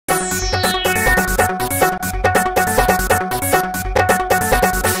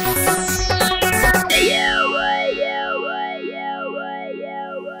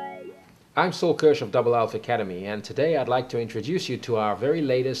I'm Saul Kirsch of Double Alpha Academy, and today I'd like to introduce you to our very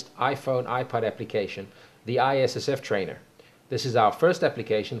latest iPhone iPod application, the ISSF Trainer. This is our first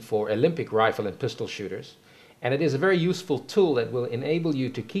application for Olympic rifle and pistol shooters, and it is a very useful tool that will enable you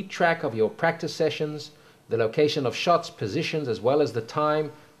to keep track of your practice sessions, the location of shots, positions, as well as the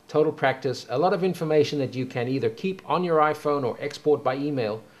time, total practice, a lot of information that you can either keep on your iPhone or export by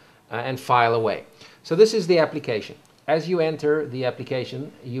email and file away. So this is the application. As you enter the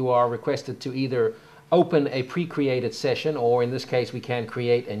application, you are requested to either open a pre-created session, or in this case we can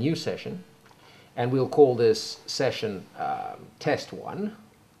create a new session, and we'll call this session test 1.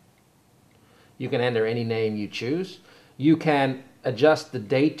 You can enter any name you choose. You can adjust the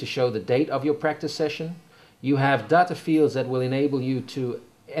date to show the date of your practice session. You have data fields that will enable you to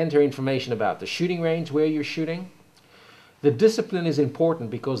enter information about the shooting range where you're shooting. The discipline is important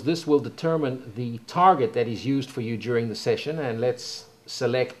because this will determine the target that is used for you during the session, and let's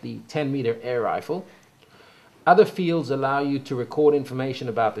select the 10-meter air rifle. Other fields allow you to record information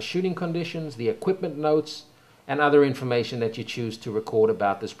about the shooting conditions, the equipment notes, and other information that you choose to record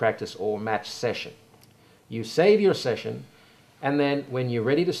about this practice or match session. You save your session, and then when you're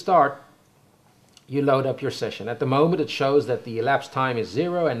ready to start, you load up your session. At the moment it shows that the elapsed time is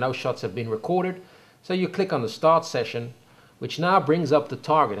 0 and no shots have been recorded, so you click on the start session, which now brings up the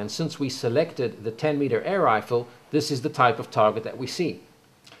target, and since we selected the 10-meter air rifle, this is the type of target that we see.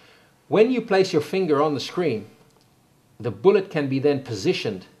 When you place your finger on the screen, the bullet can be then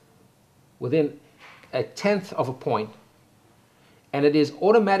positioned within 1/10 of a point, and it is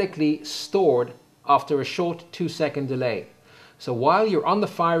automatically stored after a short 2-second delay. So while you're on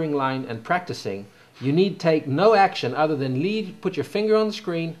the firing line and practicing, you need take no action other than put your finger on the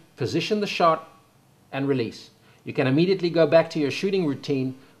screen, position the shot, and release. You can immediately go back to your shooting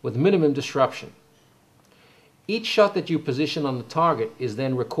routine with minimum disruption. Each shot that you position on the target is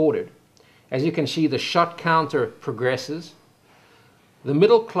then recorded. As you can see, the shot counter progresses. The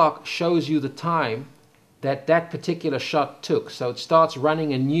middle clock shows you the time that that particular shot took, so it starts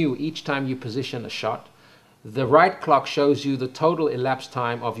running anew each time you position a shot. The right clock shows you the total elapsed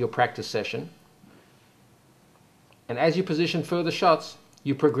time of your practice session. And as you position further shots,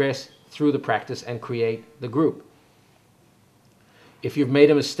 you progress through the practice and create the group. If you've made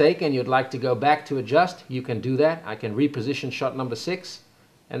a mistake and you'd like to go back to adjust, you can do that. I can reposition shot number 6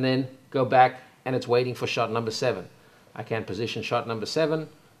 and then go back, and it's waiting for shot number 7. I can position shot number 7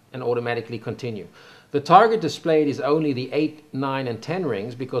 and automatically continue. The target displayed is only the 8, 9 and 10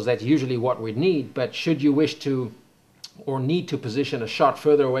 rings because that's usually what we need, but should you wish to or need to position a shot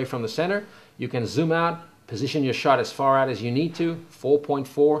further away from the center, you can zoom out, position your shot as far out as you need to,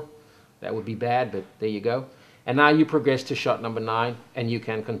 4.4. That would be bad, but there you go. And now you progress to shot number 9 and you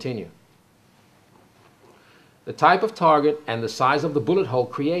can continue. The type of target and the size of the bullet hole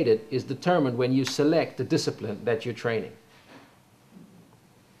created is determined when you select the discipline that you're training.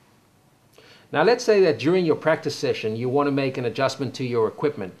 Now let's say that during your practice session you want to make an adjustment to your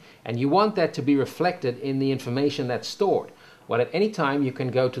equipment and you want that to be reflected in the information that's stored. Well, at any time you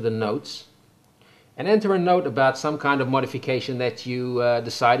can go to the notes and enter a note about some kind of modification that you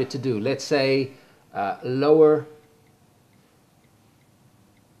decided to do. Let's say lower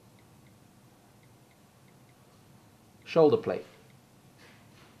shoulder plate.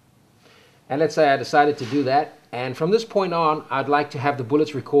 And let's say I decided to do that, and from this point on I'd like to have the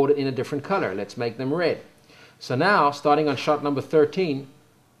bullets recorded in a different color. Let's make them red. So now, starting on shot number 13,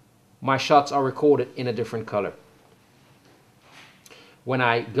 my shots are recorded in a different color. When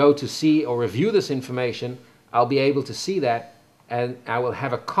I go to see or review this information, I'll be able to see that, and I will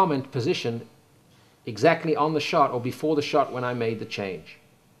have a comment positioned exactly on the shot or before the shot when I made the change.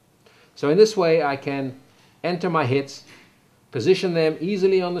 So in this way I can enter my hits, position them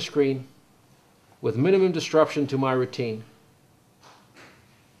easily on the screen with minimum disruption to my routine,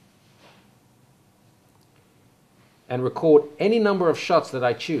 and record any number of shots that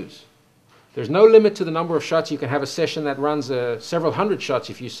I choose. There's no limit to the number of shots. You can have a session that runs several hundred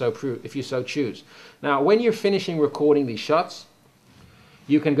shots if you so choose. Now when you're finishing recording these shots,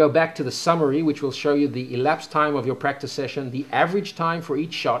 you can go back to the summary, which will show you the elapsed time of your practice session, the average time for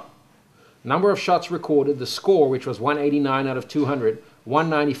each shot, number of shots recorded, the score, which was 189 out of 200,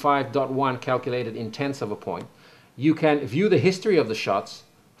 195.1 calculated in tenths of a point. You can view the history of the shots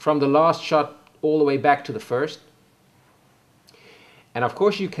from the last shot all the way back to the first. And of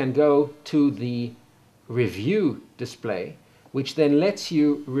course you can go to the review display, which then lets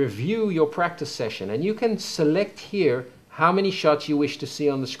you review your practice session. And you can select here how many shots you wish to see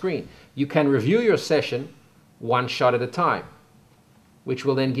on the screen. You can review your session one shot at a time, which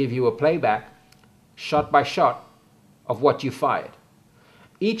will then give you a playback shot by shot of what you fired.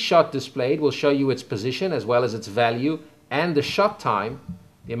 Each shot displayed will show you its position as well as its value and the shot time,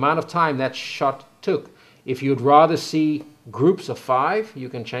 the amount of time that shot took. If you'd rather see groups of 5, you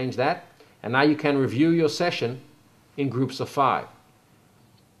can change that. And now you can review your session in groups of 5.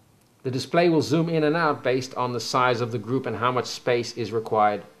 The display will zoom in and out based on the size of the group and how much space is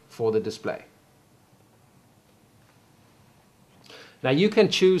required for the display. Now you can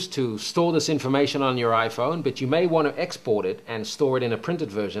choose to store this information on your iPhone, but you may want to export it and store it in a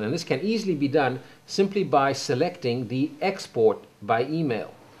printed version, and this can easily be done simply by selecting the export by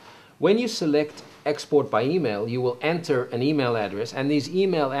email. When you select export by email, you will enter an email address, and these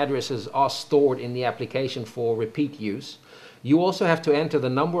email addresses are stored in the application for repeat use. You also have to enter the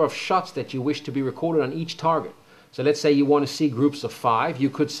number of shots that you wish to be recorded on each target. So let's say you want to see groups of 5,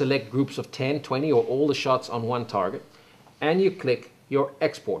 you could select groups of 10, 20, or all the shots on one target, and you click your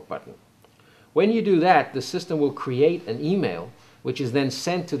export button. When you do that, the system will create an email which is then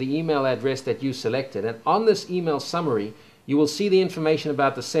sent to the email address that you selected, and on this email summary you will see the information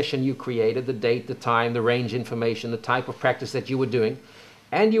about the session you created, the date, the time, the range information, the type of practice that you were doing,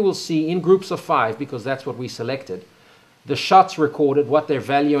 and you will see in groups of 5, because that's what we selected, the shots recorded, what their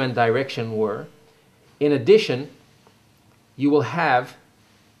value and direction were. In addition, you will have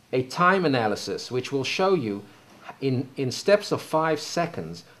a time analysis which will show you in steps of 5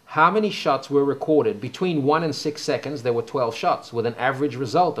 seconds how many shots were recorded. Between 1 and 6 seconds there were 12 shots with an average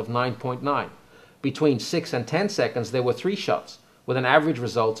result of 9.9. Between 6 and 10 seconds there were 3 shots with an average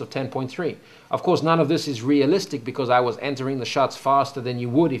result of 10.3. Of course, none of this is realistic because I was entering the shots faster than you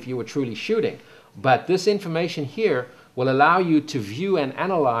would if you were truly shooting, but this information here will allow you to view and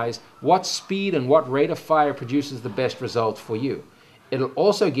analyze what speed and what rate of fire produces the best result for you. It'll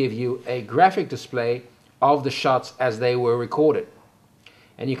also give you a graphic display of the shots as they were recorded.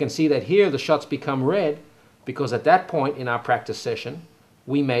 And you can see that here the shots become red because at that point in our practice session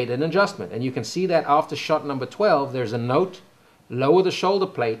we made an adjustment. And you can see that after shot number 12 there's a note, lower the shoulder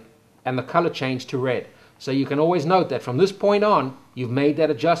plate, and the color changed to red. So you can always note that from this point on you've made that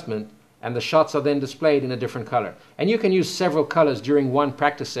adjustment, and the shots are then displayed in a different color. And you can use several colors during one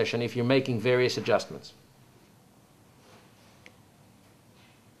practice session if you're making various adjustments.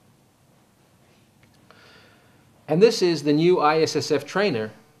 And this is the new ISSF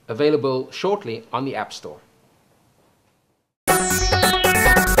Trainer, available shortly on the App Store.